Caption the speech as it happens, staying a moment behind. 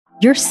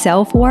Your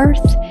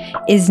self-worth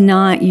is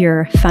not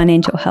your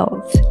financial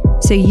health.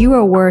 So you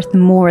are worth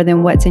more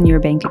than what's in your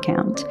bank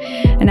account.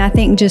 And I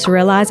think just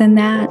realizing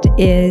that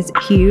is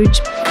huge.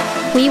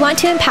 We want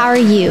to empower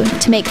you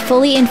to make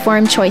fully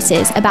informed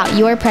choices about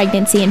your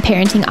pregnancy and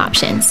parenting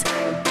options.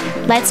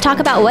 Let's talk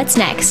about what's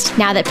next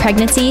now that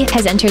pregnancy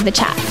has entered the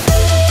chat.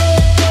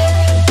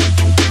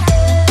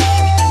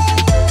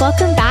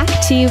 Welcome back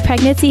to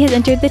Pregnancy Has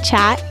Entered the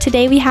Chat.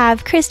 Today we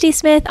have Christie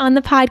Smith on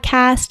the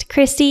podcast.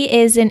 Christie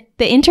is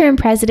the interim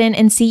president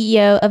and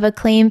CEO of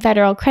Acclaim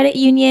Federal Credit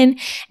Union,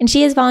 and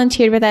she has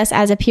volunteered with us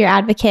as a peer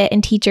advocate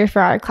and teacher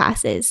for our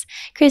classes.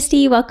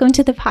 Christie, welcome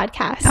to the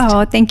podcast.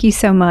 Oh, thank you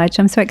so much.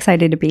 I'm so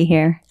excited to be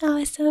here.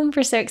 Awesome.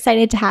 We're so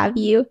excited to have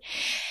you.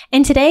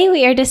 And today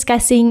we are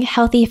discussing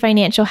healthy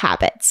financial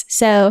habits.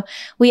 So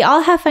we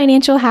all have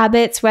financial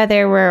habits,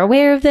 whether we're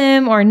aware of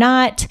them or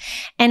not.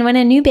 And when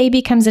a new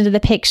baby comes into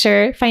the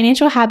picture,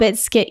 financial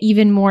habits get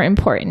even more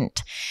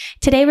important.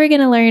 Today we're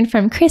going to learn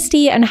from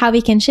Christie on how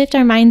we can shift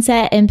our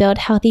mindset and build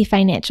healthy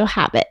financial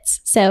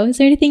habits. So is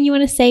there anything you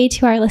want to say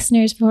to our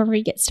listeners before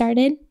we get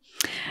started?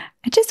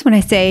 I just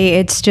want to say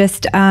it's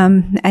just,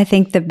 I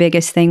think the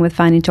biggest thing with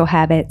financial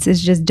habits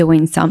is just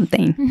doing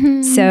something.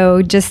 Mm-hmm.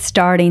 So just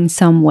starting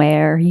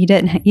somewhere. You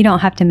don't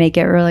have to make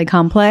it really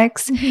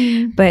complex,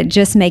 but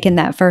just making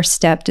that first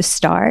step to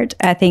start.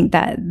 I think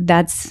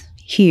that's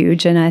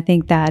huge. And I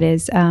think that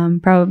is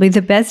probably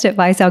the best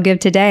advice I'll give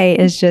today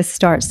is just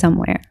start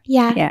somewhere.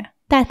 Yeah.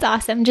 That's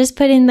awesome. Just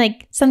putting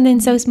like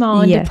something so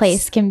small into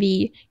place can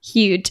be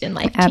huge and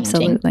life-changing.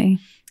 Absolutely.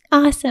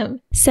 Awesome.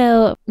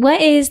 So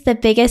what is the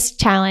biggest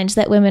challenge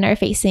that women are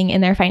facing in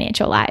their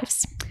financial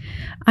lives?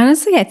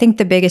 Honestly, I think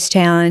the biggest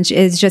challenge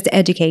is just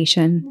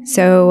education.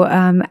 So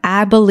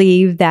I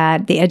believe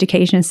that the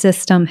education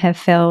system have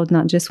failed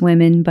not just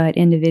women, but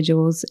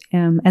individuals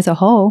as a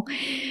whole,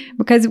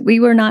 because we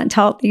were not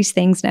taught these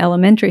things in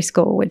elementary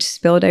school, which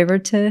spilled over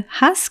to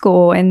high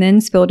school and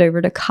then spilled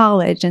over to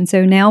college. And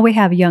so now we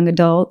have young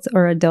adults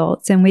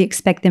and we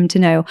expect them to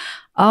know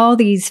all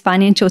these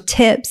financial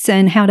tips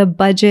and how to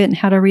budget and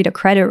how to read a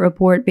credit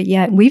report, but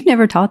yet we've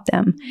never taught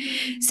them.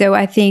 So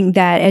I think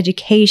that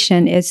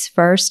education is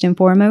first and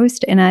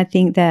foremost, and I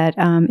think that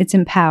it's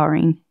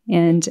empowering.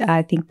 And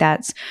I think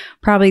that's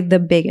probably the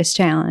biggest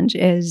challenge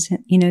is,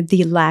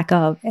 the lack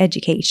of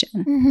education.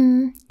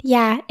 Mm-hmm.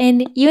 Yeah.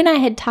 And you and I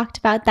had talked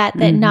about that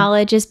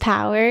knowledge is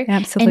power.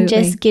 Absolutely. And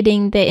just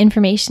getting the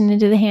information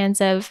into the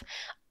hands of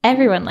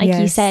everyone, like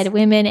you said,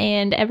 women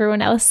and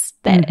everyone else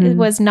that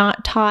was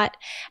not taught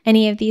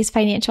any of these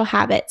financial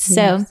habits.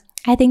 So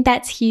I think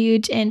that's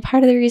huge. And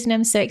part of the reason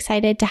I'm so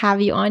excited to have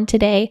you on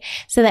today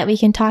so that we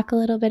can talk a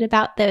little bit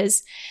about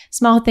those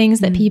small things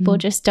that people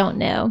just don't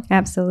know.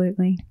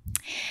 Absolutely.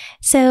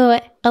 So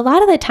a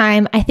lot of the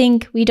time, I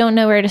think we don't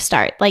know where to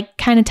start, like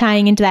kind of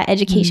tying into that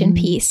education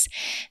piece.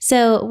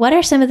 So what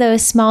are some of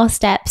those small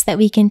steps that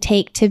we can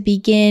take to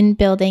begin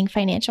building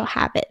financial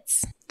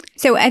habits?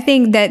 So I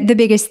think that the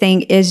biggest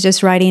thing is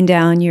just writing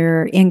down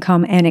your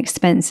income and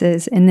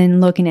expenses and then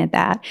looking at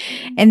that.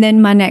 And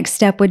then my next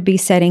step would be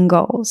setting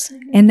goals.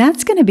 And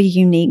that's going to be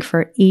unique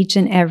for each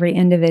and every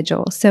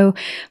individual. So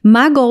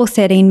my goal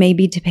setting may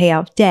be to pay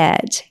off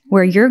debt,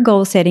 where your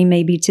goal setting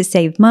may be to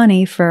save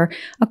money for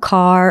a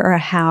car or a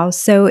house.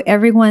 So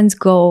everyone's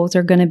goals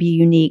are going to be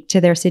unique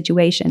to their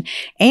situation.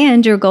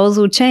 And your goals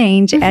will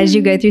change as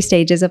you go through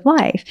stages of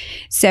life.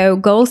 So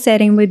goal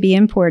setting would be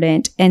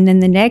important. And then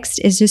the next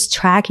is just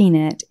tracking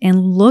it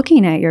and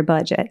looking at your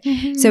budget.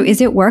 So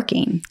is it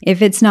working?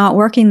 If it's not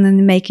working,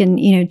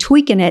 then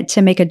tweaking it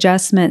to make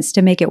adjustments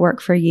to make it work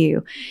for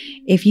you.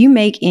 If you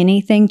make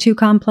anything too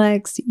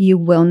complex, you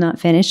will not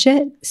finish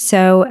it.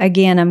 So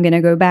again, I'm going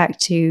to go back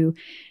to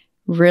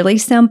really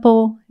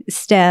simple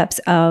steps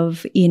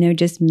of,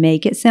 just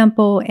make it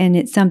simple and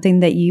it's something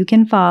that you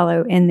can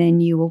follow and then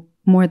you will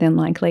more than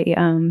likely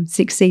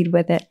succeed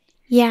with it.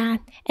 Yeah.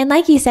 And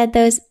like you said,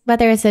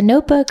 whether it's a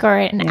notebook or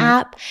an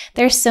app,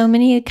 there's so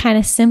many kind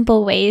of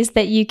simple ways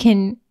that you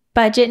can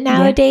budget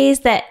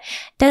nowadays that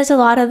does a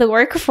lot of the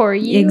work for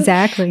you.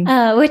 Exactly.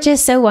 Which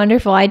is so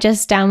wonderful. I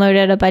just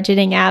downloaded a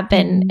budgeting app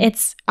and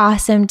it's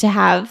awesome to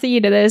have,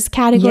 those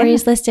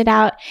categories listed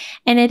out.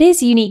 And it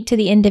is unique to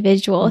the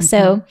individual.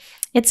 So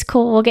it's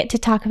cool. We'll get to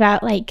talk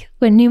about like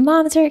when new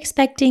moms are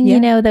expecting,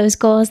 those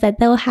goals that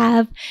they'll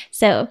have.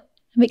 So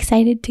I'm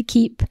excited to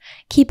keep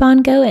on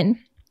going.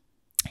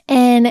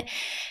 And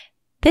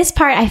this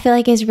part I feel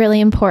like is really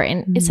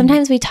important.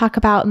 Sometimes we talk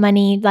about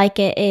money like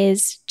it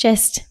is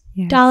just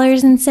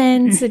dollars and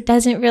cents. It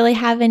doesn't really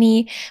have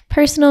any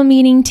personal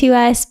meaning to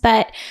us,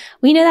 but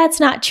we know that's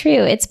not true.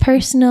 It's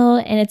personal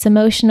and it's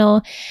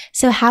emotional.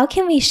 So how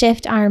can we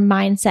shift our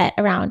mindset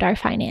around our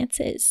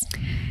finances?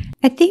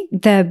 I think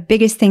the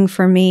biggest thing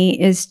for me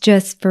is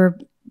just for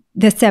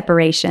the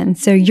separation.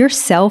 So your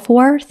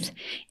self-worth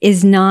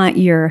is not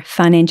your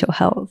financial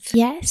health.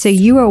 Yes. So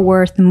you are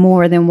worth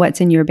more than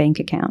what's in your bank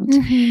account.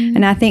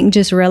 And I think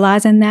just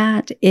realizing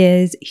that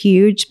is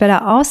huge. But I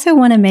also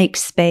want to make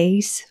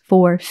space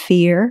for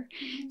fear,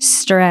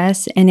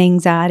 stress, and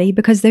anxiety,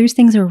 because those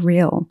things are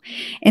real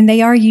and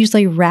they are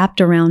usually wrapped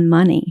around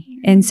money.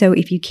 And so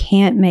if you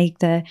can't make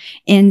the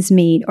ends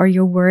meet, or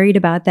you're worried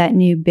about that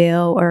new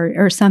bill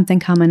or something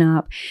coming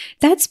up,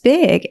 that's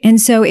big.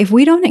 And so if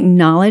we don't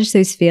acknowledge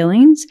those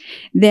feelings,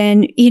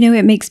 then,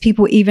 it makes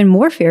people even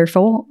more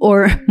fearful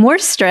or more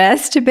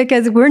stressed,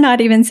 because we're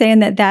not even saying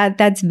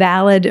that's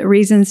valid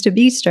reasons to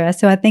be stressed.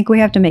 So I think we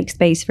have to make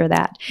space for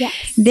that. Yes.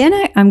 Then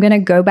I'm going to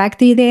go back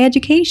to the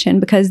education,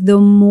 because the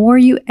more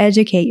you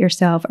educate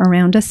yourself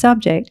around a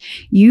subject,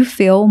 you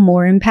feel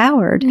more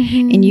empowered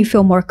and you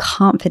feel more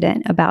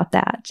confident about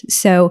that.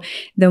 So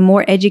the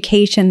more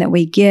education that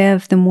we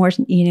give, the more,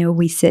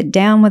 we sit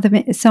down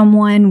with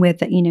someone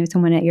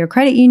at your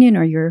credit union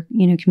or your,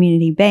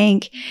 community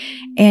bank,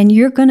 and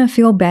you're going to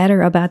feel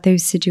better about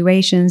those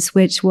situations,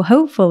 which will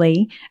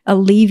hopefully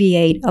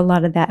alleviate a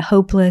lot of that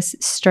hopeless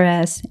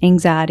stress,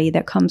 anxiety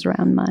that comes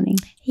around money.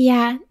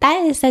 Yeah,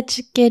 that is such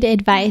good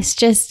advice.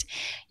 Just,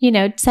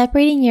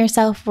 separating your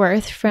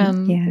self-worth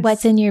from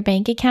what's in your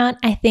bank account,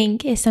 I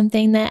think is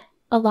something that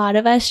a lot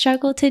of us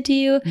struggle to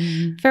do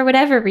for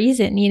whatever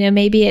reason.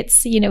 Maybe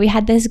it's, we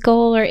had this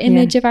goal or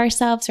image of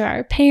ourselves or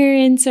our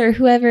parents or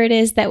whoever it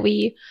is that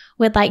we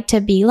would like to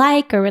be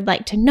like or would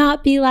like to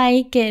not be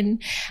like.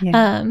 And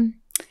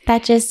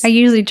I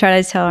usually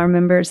try to tell our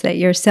members that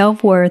your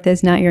self-worth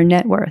is not your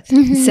net worth.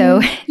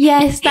 So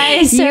yes, that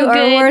is so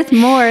good. You are worth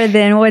more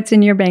than what's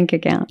in your bank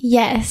account.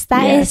 Yes,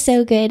 that is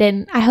so good.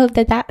 And I hope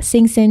that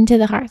sinks into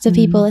the hearts of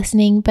people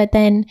listening. But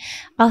then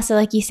also,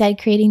 like you said,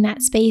 creating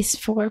that space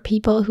for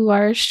people who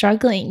are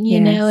struggling, you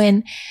know,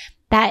 and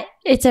that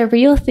it's a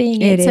real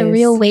thing. It's a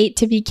real weight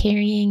to be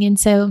carrying. And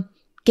so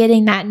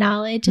getting that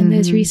knowledge and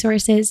those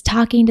resources,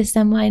 talking to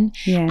someone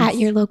at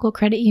your local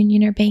credit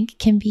union or bank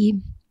can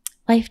be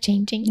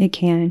life-changing. It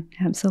can,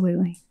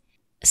 absolutely.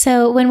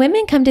 So when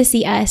women come to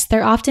see us,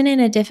 they're often in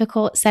a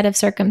difficult set of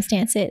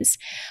circumstances.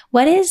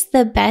 What is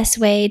the best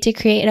way to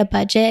create a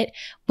budget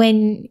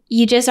when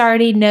you just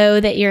already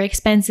know that your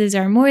expenses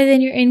are more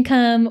than your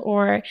income,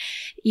 or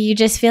you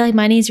just feel like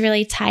money's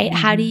really tight?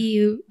 How do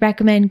you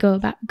recommend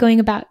going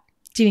about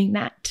doing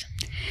that?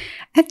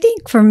 I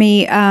think for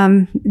me,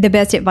 the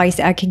best advice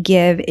I could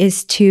give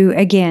is to,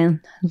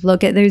 again,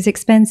 look at those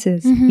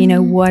expenses.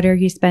 What are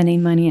you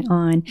spending money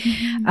on?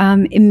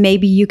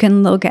 Maybe you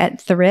can look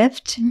at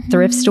thrift.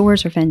 Thrift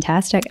stores are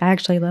fantastic. I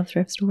actually love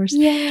thrift stores.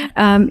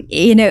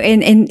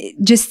 And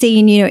just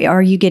seeing,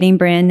 are you getting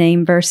brand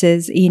name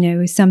versus,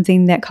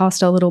 something that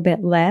costs a little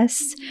bit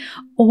less?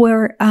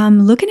 Or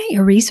looking at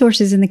your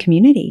resources in the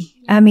community.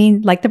 I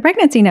mean, like the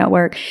Pregnancy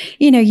Network,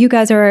 you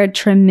guys are a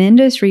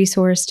tremendous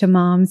resource to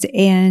moms,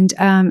 and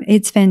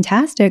it's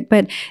fantastic.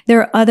 But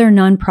there are other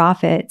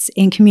nonprofits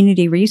and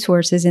community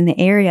resources in the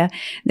area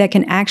that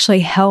can actually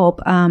help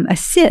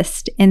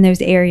assist in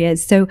those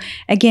areas. So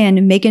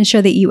again, making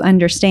sure that you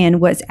understand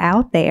what's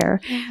out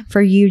there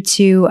for you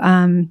to,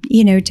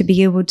 to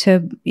be able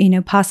to,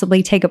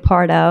 possibly take a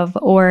part of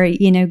or,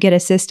 get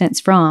assistance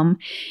from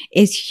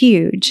is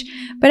huge.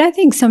 But I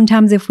think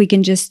sometimes if we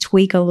can just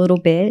tweak a little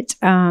bit,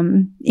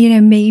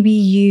 maybe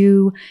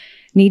you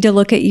need to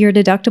look at your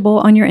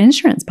deductible on your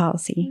insurance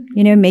policy.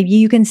 Maybe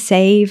you can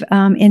save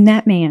in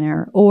that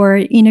manner,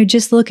 or,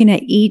 just looking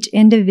at each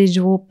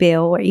individual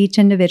bill or each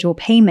individual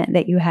payment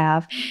that you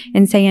have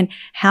and saying,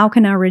 how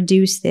can I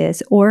reduce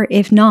this? Or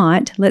if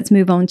not, let's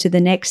move on to the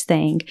next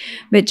thing.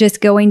 But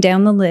just going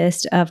down the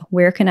list of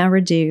where can I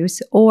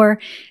reduce? Or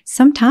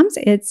sometimes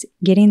it's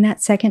getting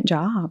that second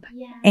job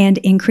and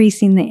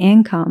increasing the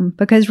income,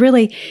 because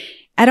really,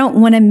 I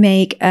don't want to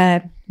make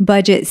a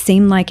budget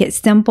seem like it's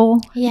simple,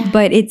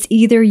 but it's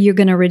either you're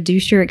going to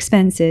reduce your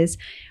expenses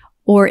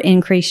or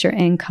increase your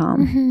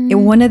income.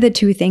 And one of the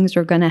two things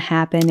are going to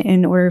happen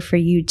in order for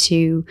you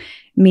to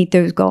meet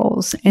those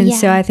goals. And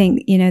so I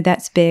think,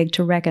 that's big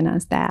to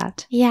recognize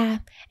that. Yeah.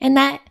 And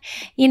that,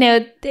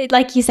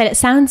 like you said, it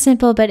sounds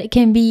simple, but it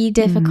can be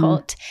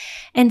difficult.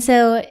 And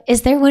so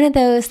is there one of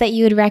those that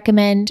you would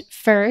recommend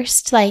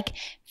first? Like,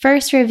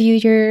 first review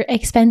your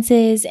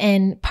expenses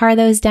and par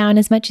those down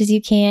as much as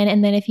you can.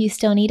 And then if you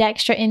still need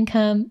extra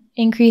income,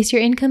 increase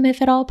your income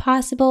if at all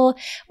possible.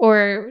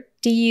 Or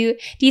do you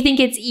think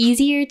it's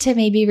easier to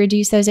maybe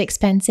reduce those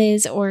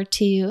expenses or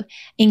to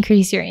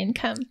increase your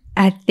income?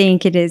 I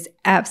think it is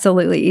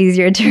absolutely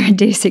easier to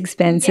reduce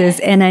expenses.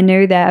 And I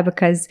know that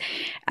because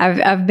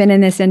I've been in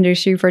this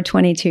industry for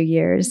 22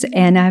 years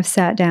and I've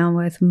sat down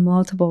with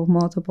multiple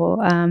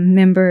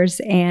members.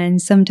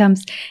 And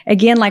sometimes,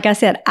 again, like I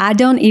said, I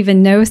don't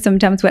even know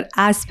sometimes what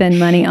I spend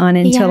money on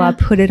until I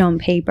put it on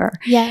paper.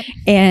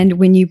 And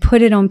when you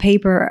put it on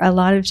paper, a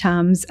lot of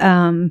times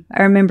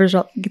our members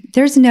are like,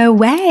 there's no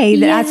way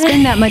that I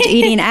spend that much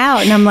eating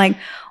out. And I'm like,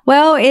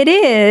 well, it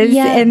is.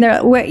 And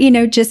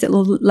they're, just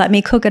let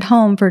me cook at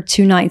home for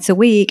 2 nights a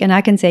week and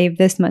I can save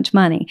this much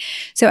money.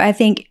 So I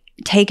think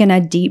taking a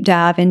deep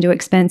dive into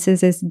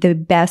expenses is the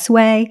best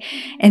way.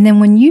 And then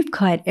when you've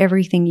cut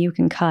everything you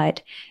can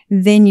cut,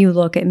 then you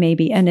look at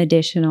maybe an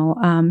additional,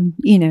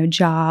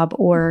 job,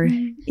 or,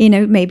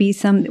 maybe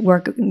some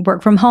work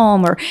from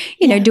home, or,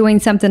 doing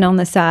something on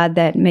the side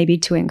that maybe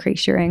to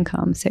increase your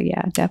income. So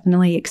yeah,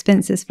 definitely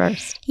expenses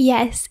first.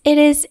 Yes, it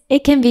is.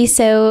 It can be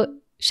so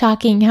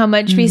shocking how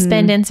much we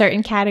spend in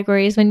certain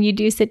categories when you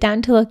do sit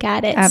down to look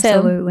at it.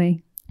 Absolutely.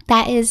 So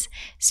that is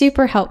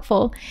super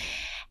helpful.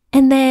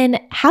 And then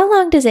how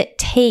long does it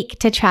take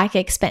to track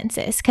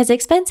expenses? Because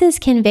expenses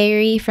can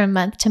vary from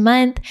month to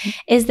month.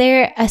 Is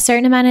there a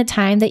certain amount of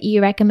time that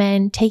you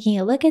recommend taking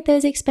a look at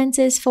those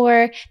expenses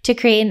for to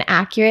create an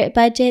accurate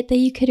budget that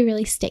you could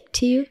really stick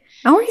to?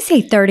 I always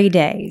say 30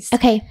 days.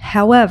 Okay.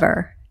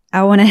 However,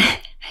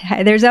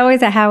 there's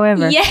always a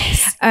however.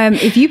 Yes.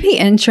 If you pay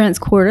insurance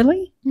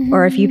quarterly,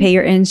 or if you pay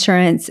your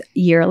insurance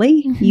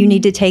yearly, you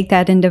need to take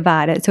that and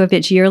divide it. So if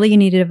it's yearly, you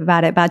need to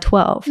divide it by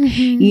 12.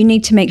 You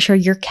need to make sure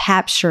you're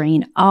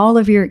capturing all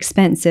of your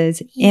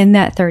expenses in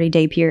that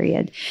 30-day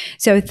period.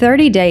 So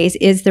 30 days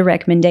is the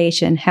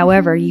recommendation.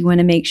 However, you want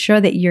to make sure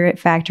that you're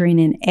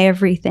factoring in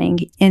everything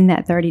in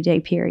that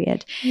 30-day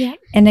period. Yeah.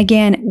 And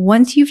again,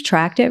 once you've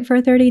tracked it for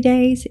 30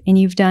 days and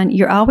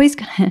you're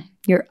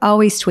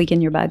always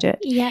tweaking your budget.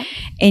 Yeah.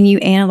 And you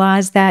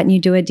analyze that and you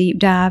do a deep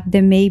dive,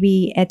 then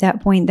maybe at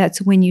that point,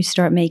 that's when you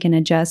start making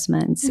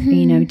adjustments,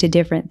 to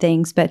different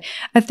things. But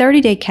a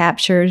 30-day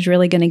capture is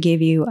really going to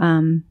give you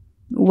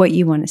what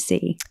you want to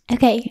see.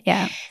 Okay.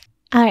 Yeah.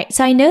 All right.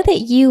 So I know that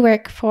you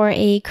work for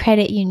a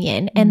credit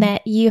union and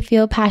that you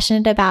feel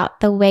passionate about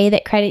the way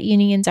that credit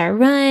unions are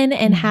run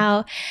and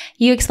how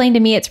you explained to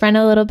me it's run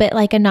a little bit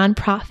like a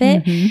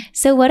nonprofit.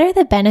 So what are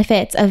the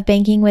benefits of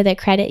banking with a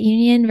credit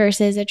union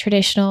versus a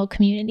traditional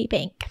community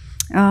bank?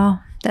 Oh,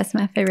 that's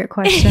my favorite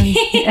question.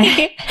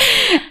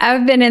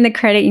 I've been in the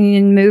credit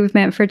union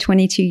movement for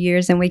 22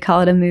 years, and we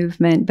call it a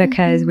movement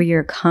because we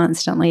are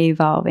constantly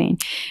evolving.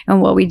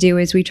 And what we do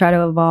is we try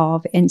to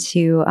evolve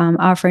into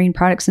offering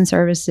products and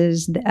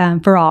services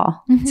for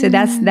all. So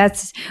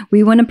that's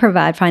we want to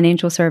provide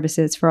financial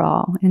services for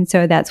all. And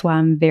so that's why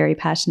I'm very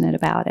passionate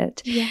about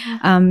it.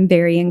 Yeah.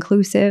 Very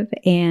inclusive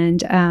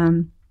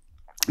and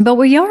but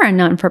we are a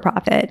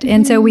non-for-profit.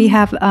 And so we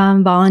have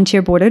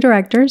volunteer board of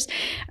directors,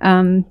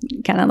 kind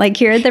of like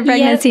here at the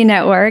Pregnancy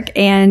Network.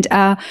 And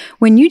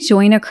when you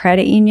join a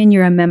credit union,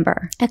 you're a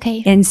member.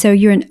 Okay. And so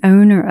you're an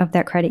owner of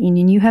that credit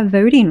union. You have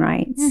voting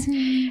rights.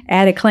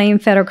 At Acclaim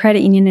Federal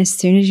Credit Union, as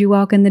soon as you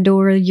walk in the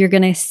door, you're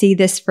going to see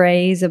this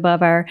phrase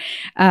above our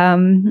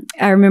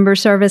member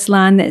service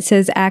line that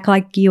says, "Act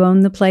like you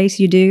own the place,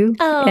 you do."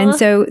 Oh. And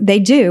so they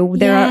do.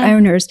 They're our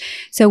owners.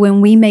 So when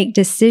we make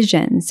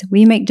decisions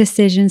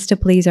to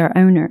please our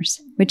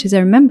owners, which is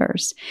our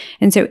members.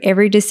 And so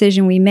every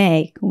decision we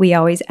make, we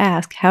always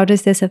ask, how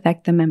does this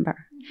affect the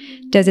member?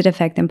 Does it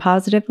affect them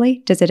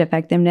positively? Does it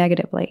affect them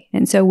negatively?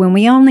 And so when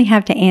we only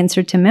have to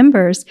answer to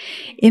members,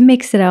 it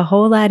makes it a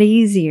whole lot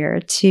easier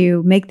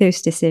to make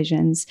those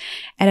decisions.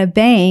 At a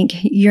bank,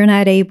 you're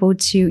not able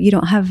to, you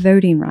don't have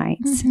voting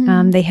rights.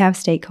 They have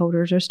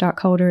stakeholders or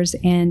stockholders.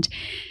 And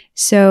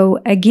so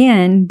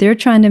again, they're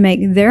trying to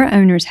make their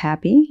owners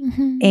happy.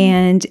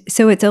 And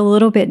so it's a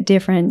little bit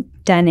different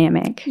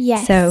dynamic.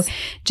 Yes. So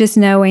just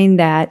knowing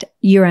that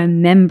you're a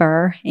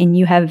member and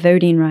you have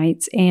voting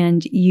rights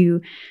and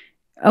you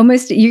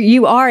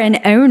are an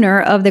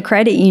owner of the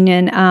credit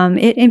union,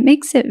 it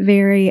makes it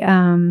very,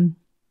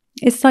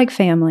 it's like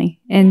family.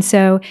 And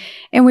so,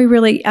 and we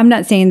really, I'm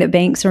not saying that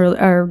banks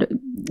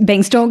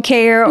banks don't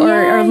care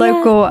or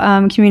local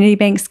community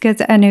banks,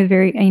 because I know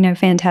very,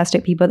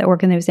 fantastic people that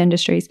work in those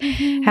industries.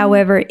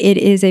 However, it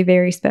is a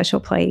very special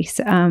place.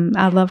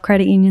 I love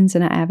credit unions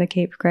and I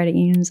advocate for credit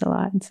unions a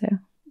lot. So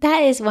that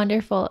is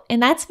wonderful.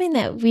 And that's something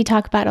that we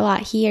talk about a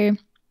lot here.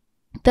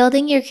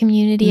 Building your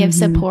community of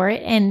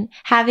support and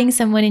having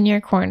someone in your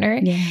corner.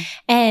 Yeah.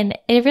 And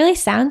it really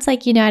sounds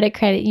like, at a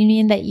credit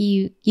union that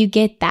you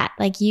get that.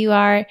 Like you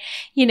are,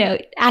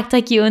 act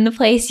like you own the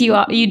place,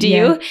 you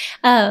do.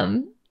 Yeah.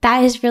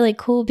 That is really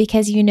cool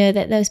because you know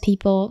that those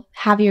people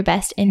have your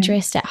best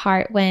interest at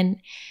heart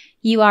when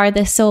you are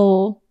the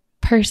sole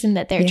person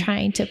that they're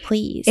trying to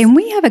please. And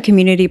we have a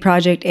community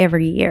project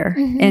every year.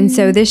 And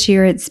so this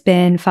year it's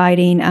been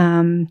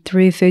fighting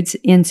through food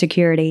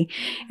insecurity.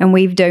 And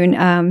we've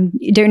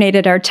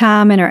donated our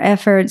time and our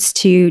efforts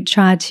to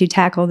try to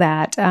tackle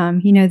that,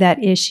 that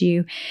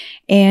issue.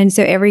 And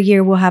so every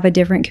year we'll have a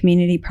different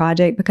community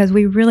project because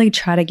we really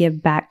try to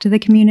give back to the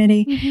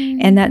community.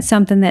 And that's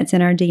something that's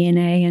in our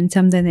DNA and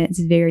something that's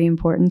very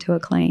important to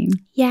Acclaim.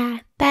 Yeah,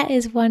 that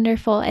is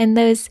wonderful. And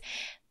those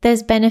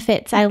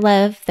benefits, I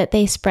love that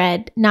they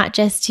spread not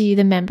just to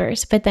the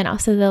members, but then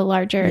also the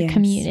larger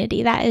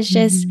community. That is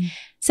just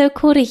so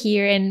cool to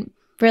hear and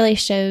really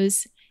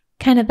shows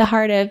kind of the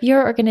heart of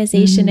your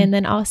organization and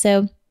then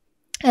also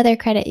other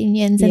credit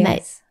unions and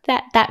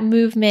that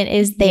movement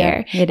is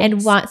there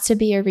and wants to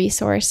be a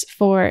resource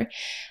for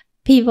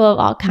people of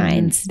all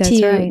kinds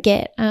to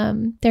get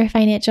their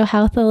financial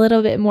health a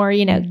little bit more,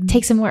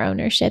 take some more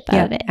ownership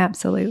of it.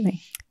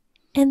 Absolutely.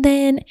 And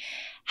then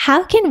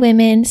how can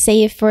women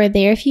save for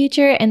their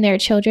future and their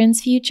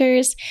children's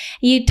futures?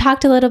 You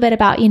talked a little bit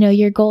about,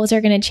 your goals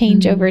are going to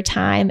change over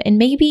time. And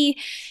maybe,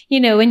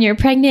 when you're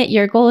pregnant,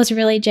 your goal is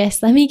really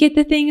just, let me get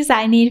the things that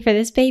I need for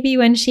this baby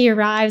when she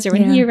arrives or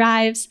when he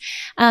arrives.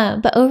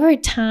 But over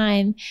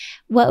time,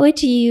 what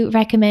would you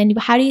recommend?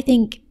 How do you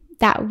think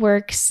that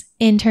works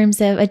in terms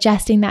of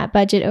adjusting that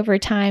budget over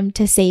time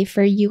to save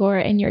for your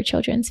and your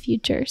children's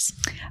futures?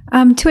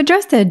 To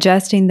address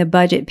adjusting the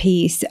budget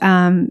piece,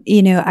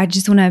 I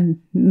just want to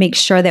make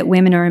sure that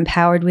women are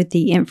empowered with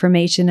the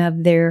information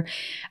of their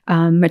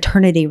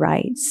maternity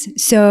rights.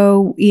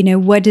 So,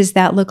 what does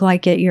that look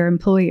like at your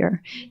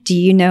employer? Do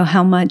you know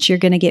how much you're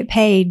going to get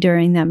paid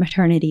during that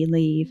maternity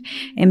leave?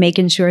 And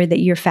making sure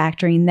that you're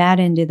factoring that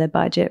into the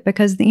budget,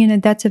 because,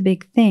 that's a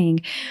big thing.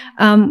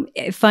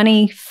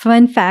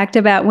 Fun fact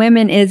about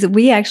women is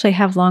we actually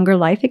have longer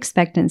life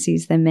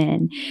expectancies than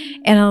men.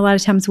 And a lot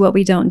of times what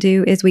we don't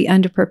do is we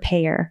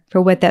underprepare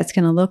for what that's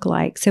going to look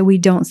like. So we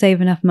don't save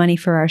enough money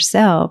for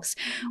ourselves,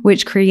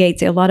 which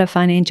creates a lot of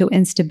financial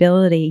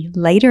instability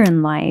later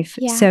in life.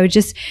 Yeah. So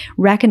just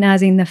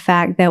recognizing the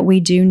fact that we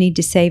do need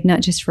to save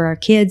not just for our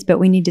kids, but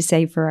we need to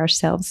save for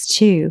ourselves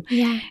too.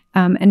 Yeah.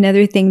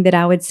 Another thing that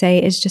I would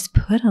say is just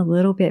put a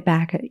little bit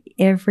back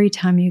every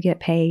time you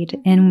get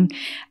paid. And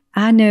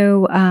I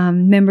know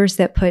members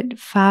that put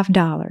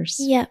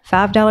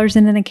 $5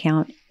 in an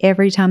account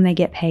every time they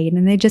get paid,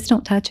 and they just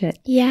don't touch it.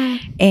 Yeah.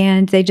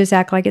 And they just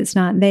act like it's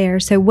not there.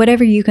 So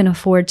whatever you can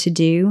afford to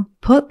do,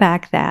 put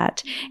back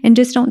that and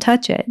just don't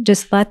touch it.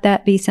 Just let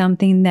that be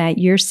something that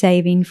you're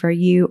saving for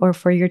you or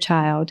for your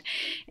child.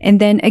 And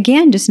then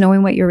again, just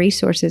knowing what your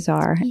resources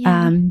are.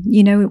 Yeah.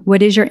 What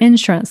does your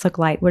insurance look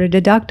like? What are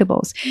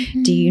deductibles?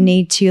 Mm-hmm. Do you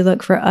need to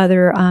look for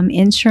other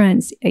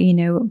insurance,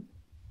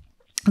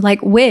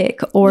 like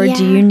WIC, or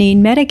do you need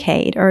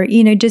Medicaid, or,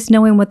 just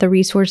knowing what the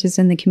resources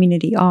in the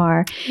community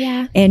are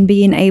and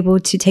being able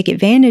to take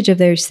advantage of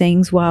those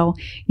things while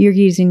you're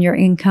using your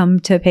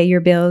income to pay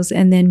your bills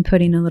and then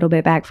putting a little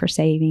bit back for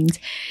savings.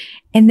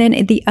 And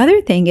then the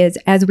other thing is,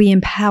 as we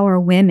empower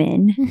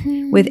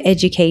women with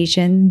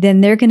education,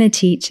 then they're going to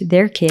teach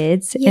their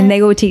kids and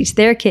they will teach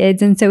their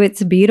kids. And so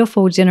it's a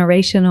beautiful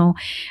generational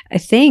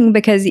thing,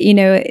 because,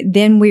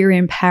 then we're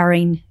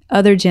empowering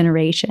other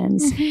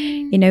generations,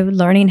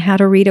 learning how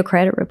to read a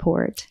credit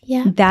report.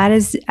 Yeah.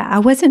 I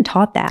wasn't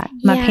taught that.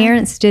 My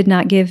parents did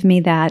not give me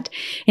that.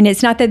 And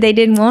it's not that they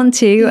didn't want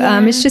to,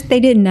 it's just they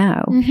didn't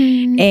know.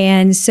 Mm-hmm.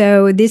 And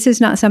so this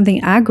is not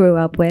something I grew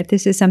up with.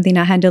 This is something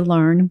I had to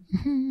learn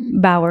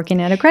by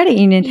working at a credit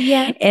union.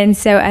 Yeah. And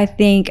so I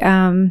think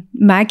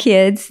my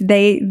kids,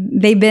 they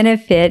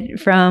benefit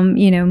from,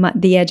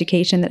 the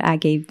education that I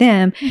gave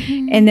them,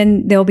 and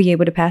then they'll be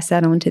able to pass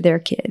that on to their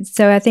kids.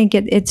 So I think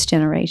it's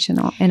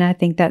generational. And I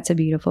think that's a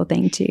beautiful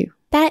thing too.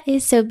 That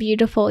is so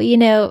beautiful.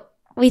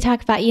 We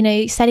talk about,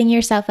 setting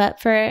yourself up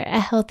for a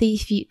healthy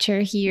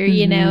future here.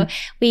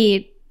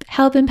 We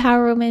help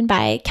empower women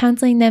by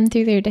counseling them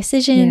through their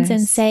decisions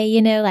and say,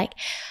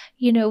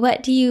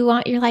 what do you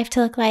want your life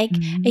to look like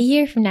a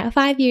year from now,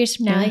 5 years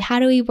from now? Like, how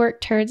do we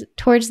work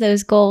towards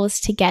those goals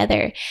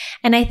together?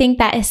 And I think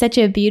that is such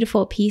a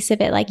beautiful piece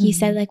of it. Like you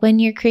said, like when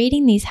you're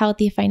creating these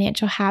healthy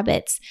financial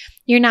habits,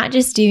 you're not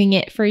just doing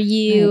it for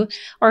you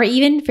or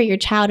even for your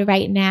child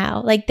right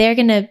now. Like they're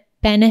going to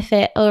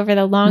benefit over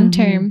the long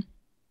term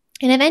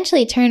and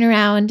eventually turn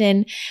around,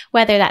 and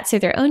whether that's through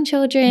their own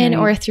children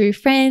or through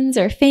friends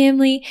or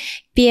family,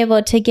 be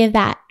able to give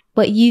that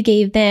what you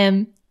gave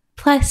them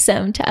plus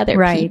some to other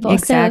people.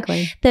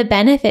 Exactly. So the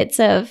benefits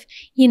of,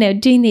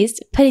 doing these,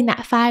 putting that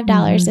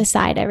 $5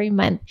 aside every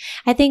month.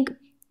 I think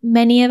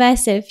many of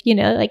us, if,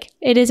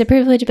 it is a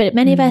privilege, but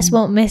many of us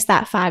won't miss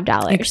that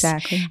 $5.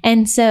 Exactly.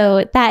 And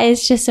so that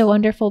is just a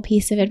wonderful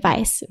piece of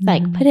advice.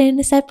 Like put it in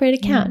a separate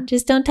account.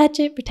 Just don't touch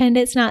it. Pretend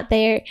it's not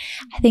there.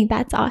 I think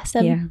that's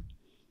awesome. Yeah.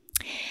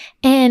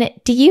 And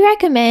do you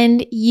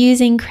recommend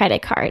using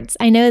credit cards?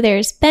 I know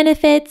there's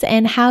benefits,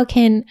 and how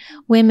can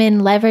women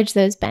leverage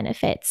those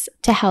benefits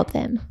to help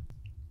them?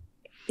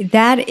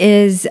 That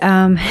is,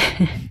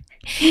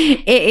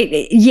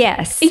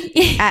 yes,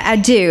 I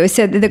do.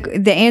 So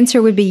the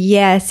answer would be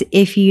yes,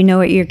 if you know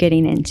what you're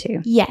getting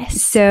into. Yes.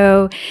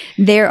 So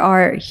there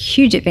are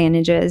huge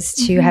advantages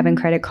to having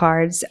credit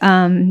cards.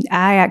 I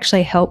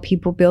actually help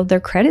people build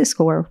their credit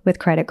score with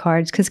credit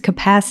cards, because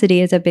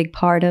capacity is a big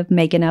part of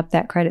making up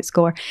that credit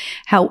score.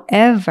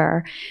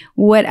 However,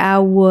 what I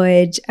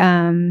would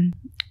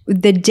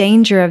the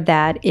danger of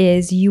that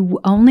is you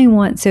only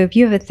want, so if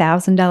you have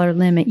 $1,000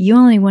 limit, you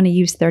only want to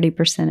use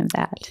 30% of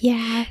that.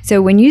 Yeah.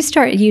 So when you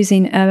start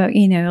using,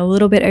 a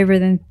little bit over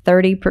than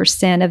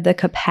 30% of the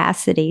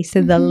capacity,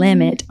 so the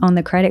limit on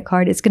the credit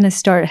card, it's going to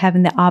start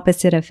having the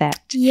opposite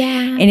effect. Yeah.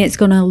 And it's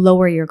going to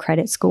lower your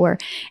credit score.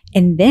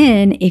 And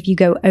then if you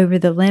go over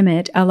the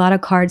limit, a lot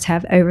of cards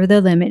have over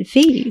the limit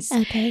fees.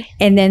 Okay.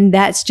 And then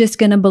that's just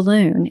going to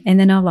balloon. And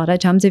then a lot of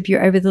times if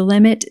you're over the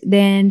limit,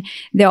 then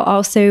they'll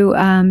also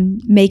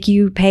make make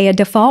you pay a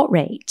default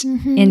rate.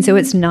 And so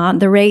it's not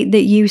the rate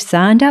that you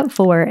signed up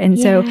for. And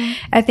so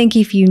I think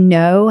if you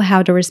know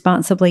how to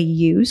responsibly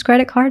use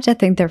credit cards, I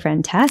think they're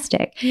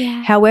fantastic.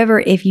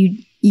 However, if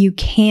you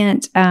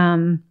can't,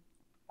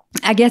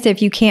 I guess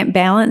if you can't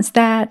balance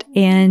that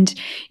and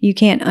you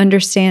can't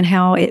understand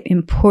how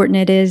important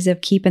it is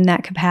of keeping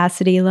that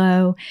capacity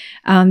low,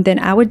 then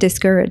I would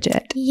discourage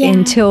it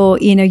until,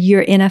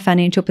 you're in a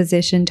financial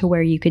position to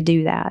where you could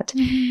do that.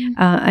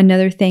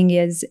 Another thing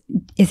is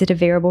it a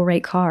variable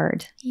rate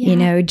card?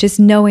 Just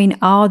knowing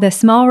all the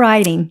small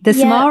writing. The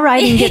small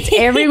writing gets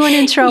everyone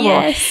in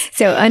trouble.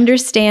 So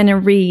understand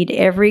and read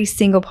every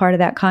single part of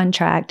that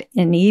contract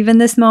and even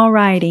the small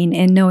writing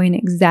and knowing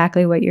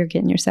exactly what you're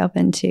getting yourself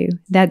into.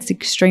 That's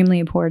extremely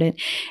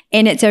important.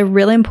 And it's a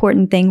really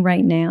important thing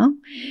right now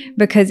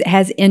because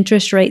as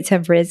interest rates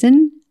have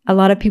risen, a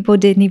lot of people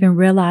didn't even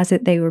realize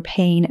that they were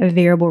paying a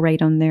variable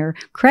rate on their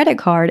credit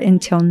card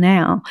until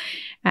now.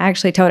 I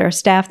actually told our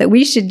staff that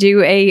we should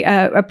do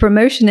a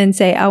promotion and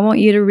say, I want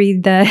you to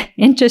read the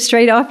interest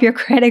rate off your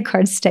credit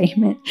card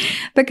statement,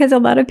 because a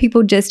lot of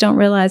people just don't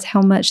realize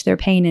how much they're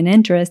paying in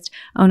interest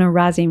on a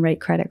rising rate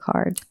credit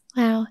card.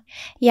 Wow.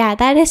 Yeah,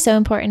 that is so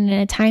important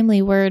and a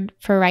timely word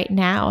for right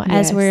now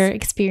as we're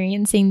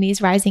experiencing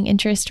these rising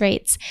interest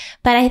rates.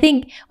 But I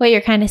think what you're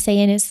kind of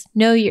saying is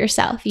know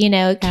yourself,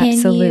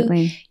 can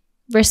you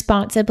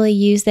responsibly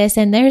use this?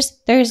 And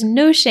there's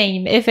no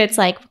shame if it's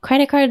like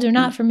credit cards are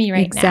not for me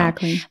right now.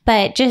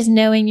 But just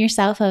knowing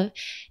yourself of,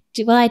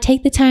 will I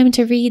take the time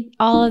to read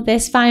all of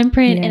this fine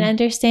print and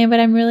understand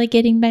what I'm really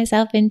getting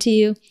myself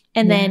into?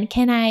 And then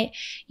can I,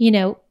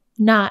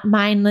 not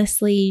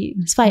mindlessly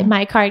swipe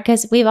my card,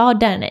 because we've all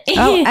done it.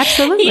 Oh,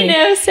 absolutely.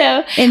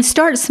 And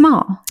start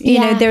small.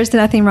 There's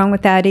nothing wrong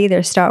with that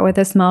either. Start with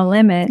a small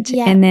limit.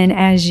 And then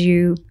as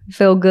you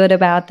feel good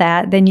about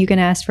that, then you can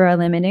ask for a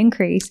limit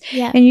increase.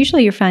 And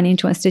usually your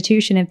financial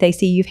institution, if they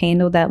see you've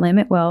handled that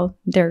limit well,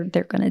 they're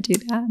going to do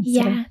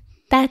that.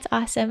 That's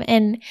awesome.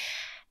 And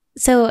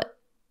so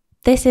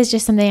this is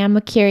just something I'm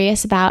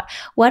curious about.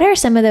 What are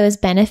some of those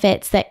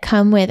benefits that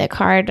come with a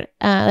card,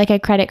 like a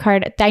credit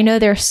card? I know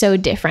they're so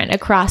different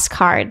across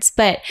cards,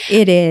 but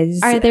it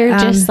is. Are there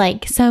just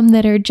like some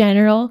that are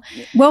general?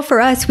 Well, for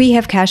us, we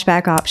have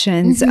cashback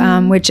options,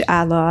 which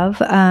I love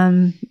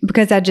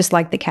because I just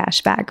like the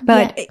cashback.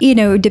 But,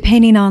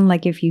 depending on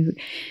like if you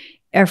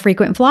a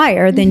frequent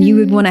flyer, then you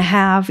would want to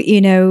have,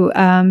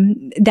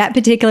 that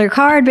particular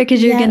card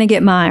because you're going to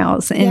get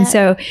miles. And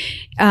so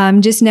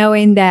just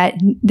knowing that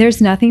there's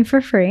nothing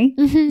for free.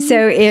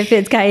 So if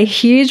it's got a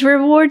huge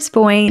rewards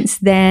points,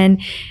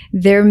 then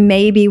there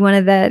may be one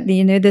of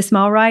the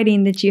small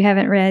writing that you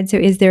haven't read. So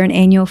is there an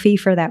annual fee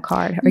for that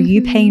card? Are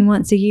you paying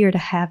once a year to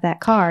have that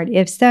card?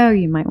 If so,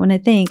 you might want to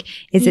think,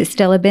 is it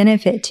still a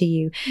benefit to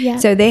you?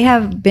 So they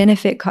have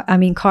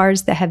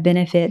cards that have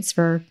benefits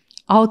for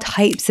all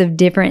types of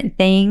different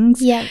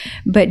things,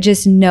 but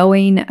just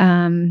knowing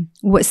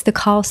what's the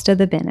cost of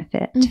the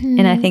benefit.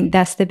 And I think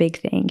that's the big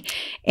thing.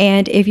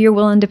 And if you're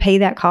willing to pay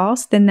that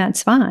cost, then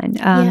that's fine.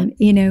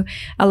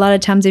 A lot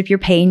of times if you're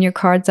paying your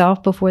cards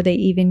off before they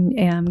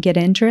even get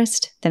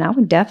interest, then I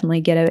would definitely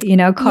get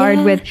a card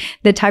with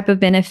the type of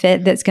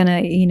benefit that's going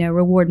to,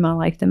 reward my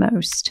life the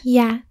most.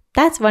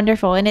 That's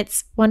wonderful. And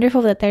it's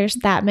wonderful that there's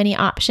that many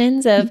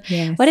options of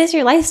what does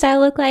your lifestyle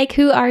look like?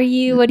 Who are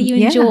you? What do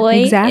you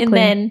enjoy? And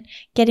then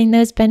getting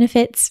those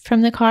benefits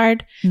from the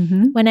card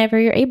whenever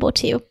you're able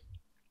to.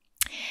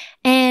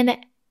 And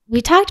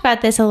we talked about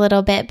this a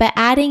little bit, but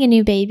adding a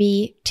new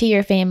baby to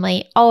your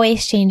family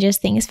always changes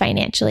things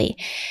financially.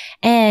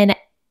 And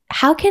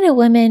how can a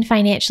woman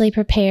financially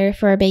prepare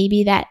for a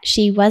baby that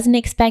she wasn't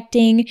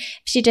expecting?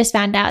 She just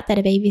found out that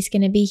a baby's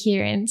going to be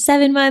here in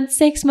 7 months,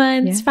 6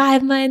 months,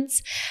 5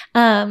 months.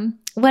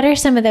 What are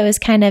some of those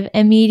kind of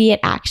immediate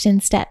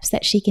action steps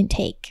that she can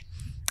take?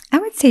 I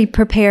would say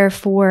prepare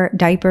for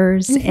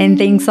diapers and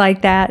things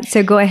like that.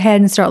 So go ahead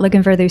and start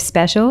looking for those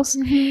specials.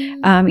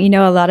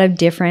 A lot of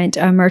different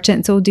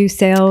merchants will do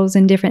sales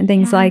and different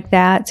things like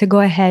that. So go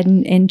ahead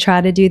and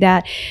try to do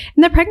that.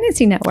 And the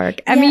Pregnancy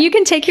Network. I mean, you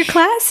can take your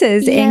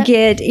classes and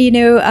get,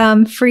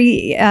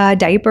 free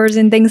diapers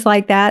and things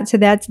like that. So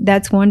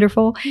that's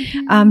wonderful.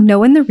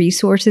 Knowing the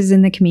resources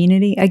in the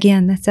community.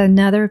 Again, that's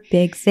another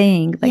big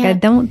thing. Like I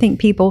don't think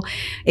people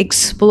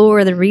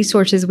explore the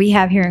resources we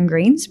have here in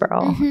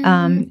Greensboro.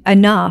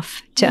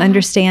 Enough to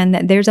understand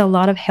that there's a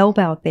lot of help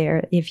out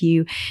there if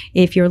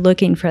you're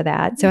looking for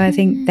that. So I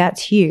think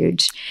that's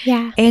huge.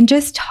 And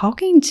just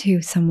talking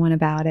to someone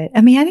about it. I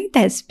mean, I think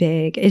that's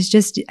big, is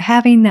just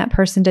having that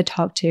person to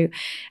talk to.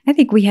 I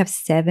think we have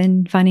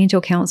 7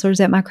 financial counselors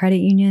at my credit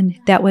union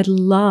that would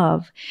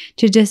love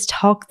to just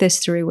talk this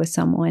through with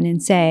someone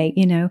and say,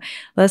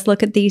 let's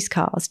look at these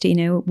costs.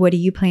 What do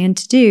you plan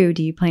to do?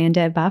 Do you plan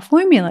to buy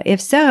formula? If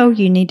so,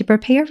 you need to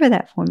prepare for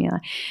that formula.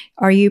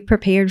 Are you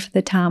prepared for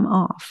the time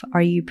off?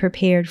 Are you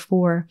prepared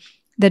for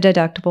the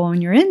deductible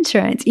on your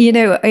insurance.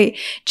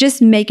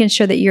 Just making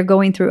sure that you're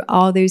going through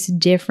all those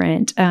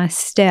different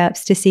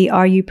steps to see,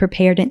 are you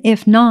prepared? And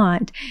if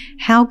not,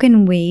 how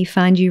can we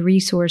find you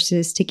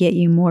resources to get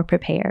you more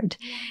prepared?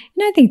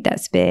 And I think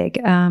that's big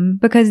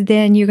because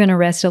then you're going to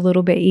rest a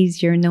little bit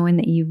easier knowing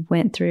that you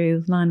went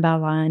through line by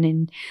line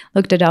and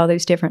looked at all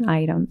those different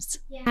items.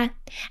 Yeah.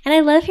 And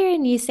I love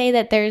hearing you say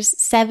that there's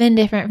 7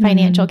 different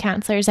financial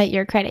counselors at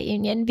your credit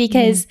union,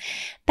 because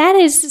that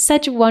is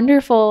such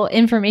wonderful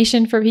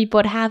information for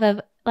people to have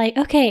of like,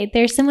 okay,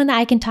 there's someone that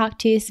I can talk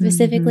to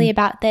specifically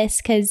about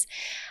this, because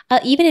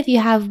even if you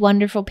have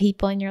wonderful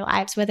people in your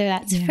lives, whether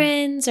that's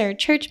friends or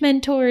church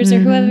mentors or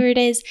whoever it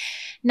is,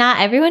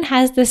 not everyone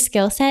has the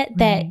skill set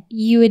that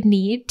you would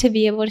need to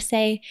be able to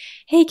say,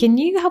 hey, can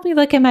you help me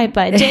look at my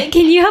budget?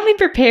 Can you help me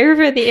prepare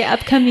for the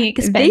upcoming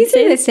expenses? These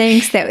are the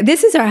things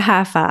this is our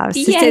high fives.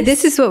 Yes. So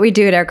this is what we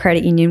do at our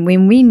credit union.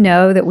 When we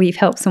know that we've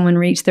helped someone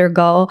reach their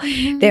goal,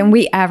 then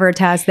we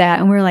advertise that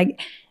and we're like,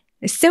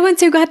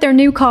 so-and-so got their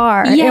new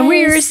car. Yes. And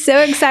we are so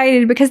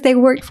excited because they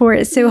worked for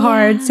it so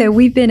hard. So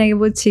we've been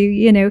able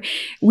to,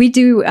 we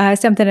do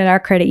something at our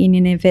credit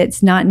union. If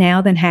it's not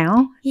now, then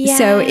how? Yeah.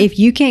 So if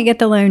you can't get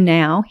the loan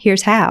now,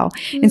 here's how.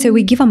 And so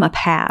we give them a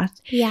path.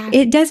 Yeah.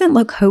 It doesn't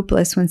look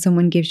hopeless when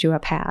someone gives you a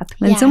path.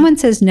 When someone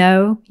says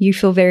no, you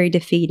feel very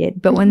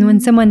defeated. But when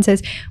someone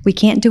says, we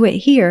can't do it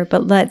here,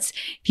 but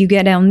if you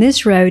get down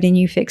this road and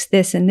you fix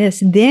this and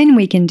this, then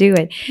we can do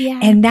it. Yeah.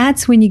 And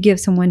that's when you give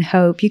someone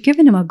hope. You're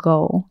giving them a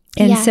goal.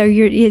 And so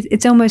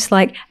it's almost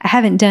like, I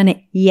haven't done it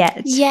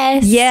yet.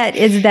 Yes. Yet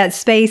is that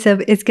space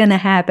of it's going to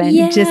happen,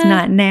 just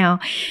not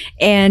now.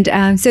 And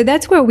so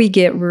that's where we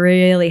get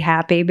really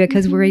happy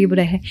because we're able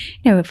to,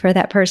 for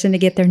that person to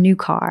get their new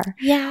car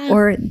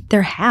or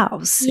their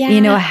house,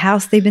 a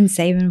house they've been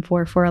saving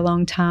for a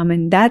long time.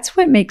 And that's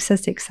what makes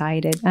us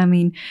excited. I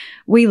mean,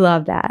 we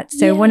love that.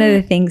 So one of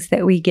the things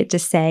that we get to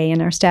say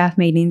in our staff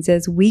meetings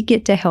is we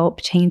get to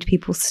help change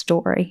people's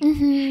story.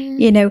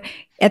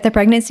 At the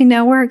Pregnancy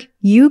Network,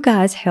 you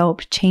guys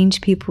help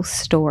change people's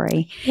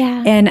story.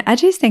 Yeah. And I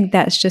just think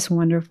that's just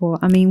wonderful.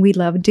 I mean, we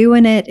love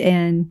doing it,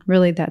 and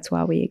really that's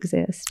why we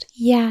exist.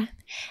 Yeah.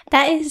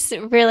 That is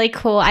really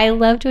cool. I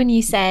loved when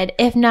you said,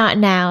 if not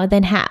now,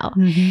 then how?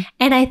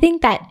 And I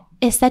think that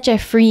is such a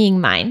freeing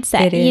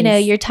mindset.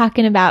 You're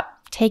talking about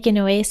taking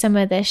away some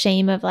of the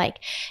shame of like,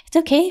 it's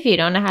okay if you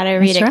don't know how to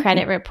read a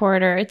credit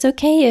report, or it's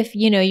okay if,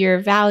 your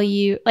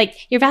value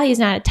is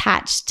not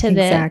attached to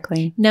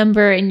the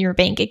number in your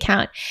bank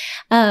account.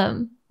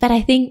 But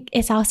I think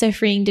it's also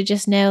freeing to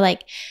just know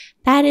like,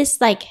 that is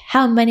like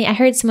how money, I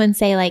heard someone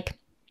say like,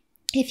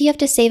 if you have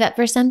to save up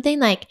for something,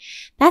 like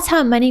that's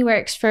how money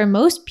works for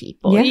most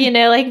people,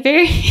 like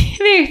very,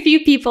 very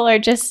few people are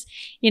just,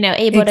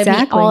 able to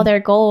meet all their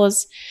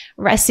goals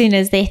as soon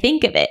as they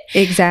think of it.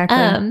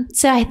 Exactly.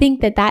 So I think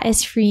that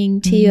is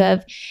freeing too,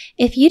 of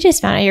if you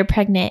just found out you're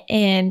pregnant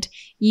and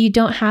you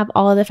don't have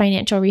all the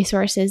financial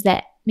resources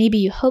that maybe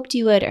you hoped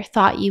you would or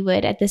thought you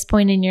would at this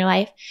point in your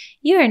life,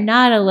 you are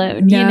not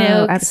alone.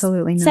 No,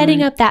 absolutely not.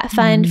 Setting up that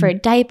fund for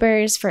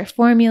diapers, for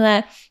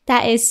formula,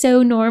 that is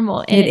so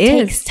normal. And it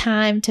takes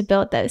time to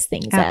build those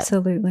things up.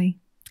 Absolutely.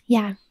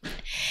 Yeah.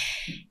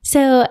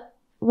 So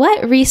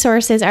what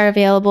resources are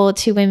available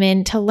to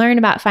women to learn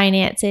about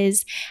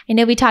finances? I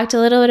know we talked a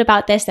little bit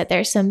about this, that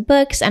there's some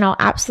books, and I'll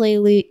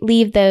absolutely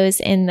leave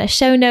those in the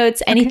show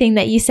notes, anything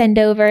that you send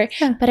over.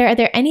 Yeah. But are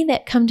there any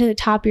that come to the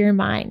top of your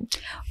mind?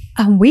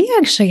 We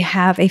actually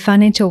have a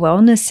financial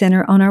wellness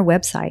center on our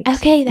website.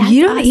 Okay, that's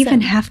You don't even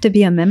have to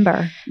be a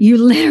member. You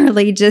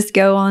literally just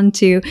go on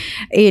to,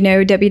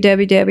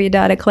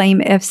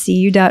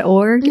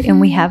 www.acclaimfcu.org,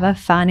 and we have a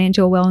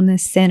financial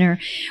wellness center.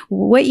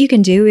 What you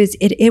can do is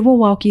it will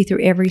walk you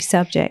through every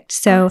subject.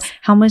 So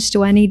how much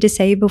do I need to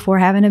save before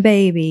having a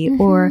baby?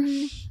 Or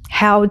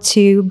how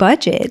to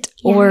budget,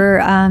 or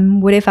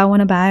what if I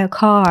want to buy a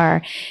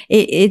car?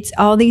 It's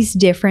all these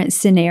different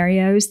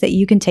scenarios that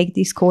you can take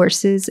these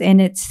courses, and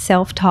it's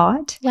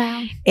self-taught.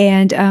 Wow.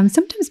 And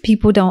sometimes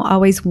people don't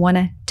always want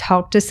to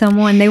talk to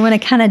someone. They want to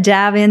kind of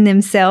dive in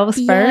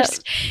themselves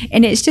first.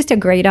 And it's just a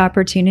great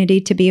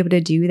opportunity to be able to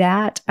do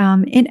that.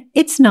 And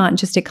it's not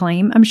just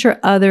Acclaim. I'm sure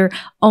other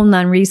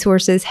online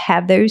resources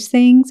have those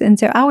things. And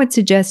so I would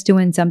suggest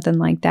doing something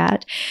like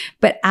that.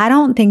 But I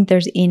don't think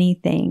there's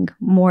anything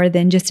more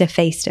than just a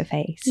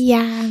face-to-face.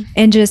 Yeah.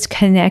 And just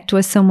connect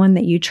with someone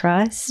that you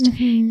trust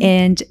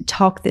and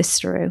talk this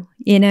through.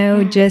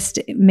 Just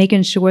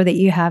making sure that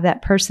you have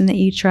that person that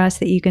you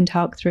trust that you can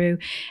talk through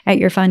at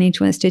your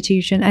financial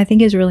institution, I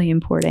think is really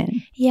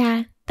important.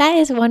 Yeah, that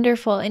is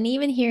wonderful. And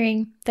even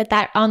hearing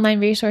that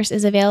online resource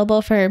is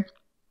available for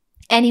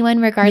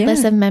anyone,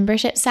 regardless of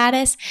membership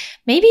status,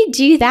 maybe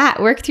do that,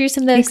 work through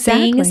some of those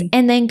things,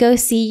 and then go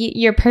see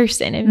your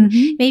person. And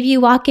maybe you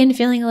walk in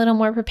feeling a little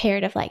more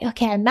prepared of like,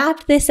 okay, I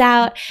mapped this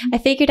out. I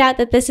figured out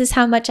that this is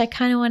how much I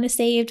kind of want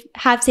to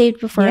have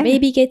saved before a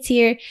baby gets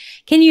here.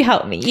 Can you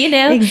help me?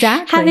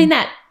 Exactly. Having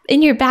that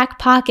in your back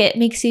pocket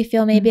makes you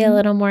feel maybe a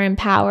little more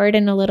empowered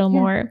and a little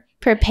more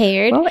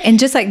prepared. Well, and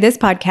just like this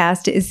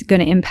podcast is going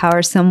to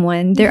empower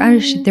someone, there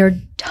are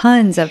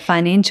tons of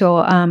financial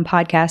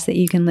podcasts that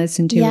you can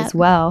listen to as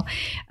well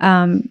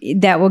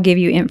that will give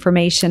you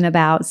information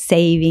about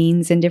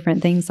savings and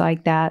different things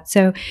like that.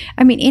 So,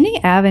 I mean,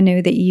 any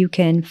avenue that you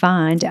can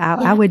find,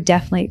 I would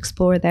definitely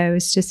explore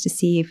those just to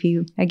see if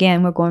you,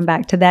 again, we're going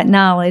back to that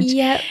knowledge,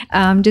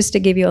 just to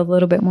give you a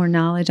little bit more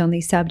knowledge on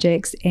these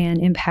subjects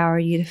and empower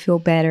you to feel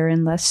better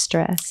and less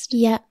stressed.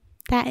 Yep,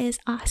 that is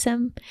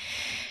awesome.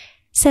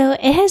 So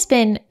it has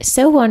been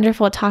so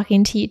wonderful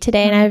talking to you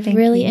today, and I've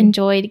really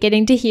enjoyed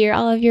getting to hear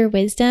all of your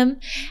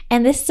wisdom.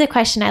 And this is a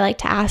question I like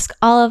to ask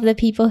all of the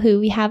people who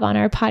we have on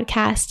our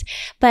podcast.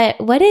 But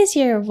what is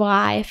your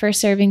why for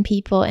serving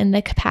people in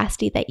the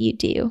capacity that you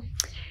do?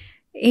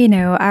 You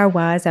know, our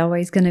why is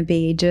always going to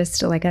be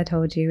just like I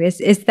told you.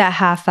 It's that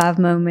high five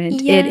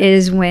moment. Yeah. It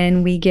is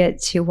when we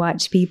get to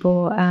watch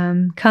people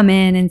come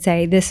in and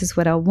say, this is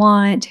what I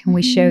want. And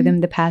we show them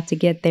the path to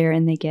get there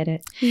and they get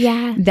it.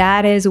 Yeah.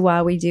 That is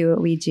why we do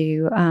what we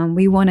do.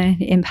 We want to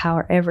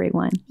empower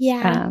everyone.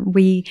 Yeah.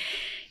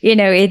 You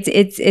know,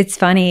 it's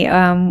funny.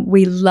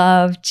 We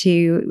love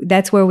to,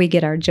 that's where we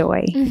get our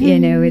joy. You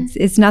know,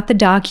 it's not the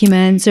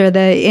documents or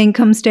the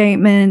income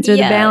statements or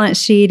the balance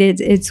sheet.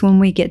 It's when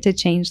we get to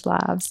change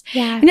lives.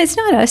 Yeah. And it's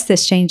not us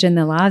that's changing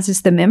the lives.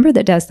 It's the member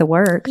that does the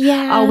work.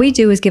 Yeah. All we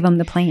do is give them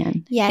the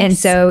plan. Yes. And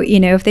so, you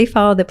know, if they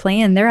follow the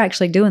plan, they're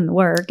actually doing the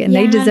work and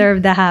they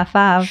deserve the high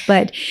five.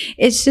 But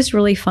it's just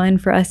really fun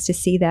for us to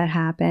see that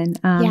happen.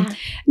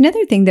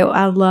 Another thing that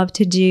I love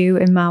to do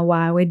in my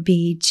why would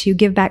be to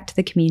give back to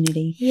the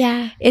community.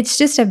 Yeah. It's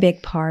just a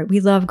big part. We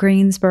love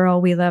Greensboro.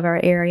 We love our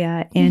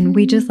area and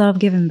we just love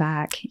giving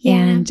back. Yeah.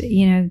 And,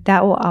 you know,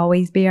 that will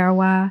always be our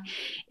why,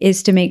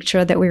 is to make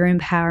sure that we're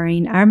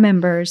empowering our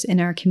members in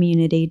our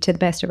community to the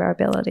best of our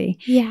ability.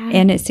 Yeah.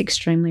 And it's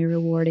extremely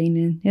rewarding.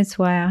 And it's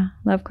why I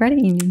love credit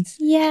unions.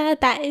 Yeah,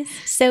 that is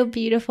so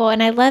beautiful.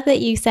 And I love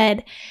that you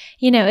said,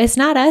 you know, it's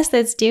not us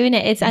that's doing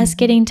it. It's us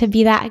getting to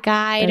be that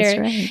guide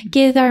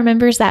give our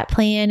members that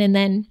plan and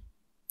then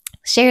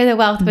share the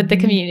wealth with the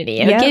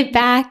community and give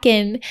back.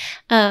 And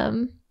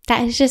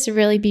that is just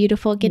really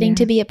beautiful, getting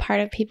to be a part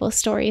of people's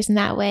stories in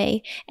that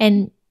way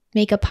and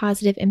make a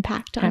positive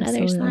impact on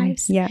others'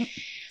 lives. Yeah.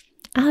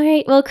 All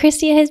right. Well,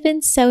 Christie, it has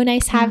been so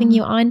nice having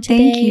you on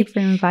today. Thank you for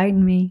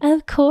inviting me.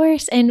 Of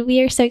course. And we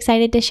are so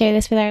excited to share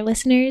this with our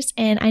listeners.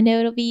 And I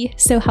know it'll be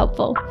so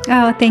helpful.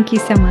 Oh, thank you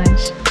so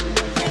much.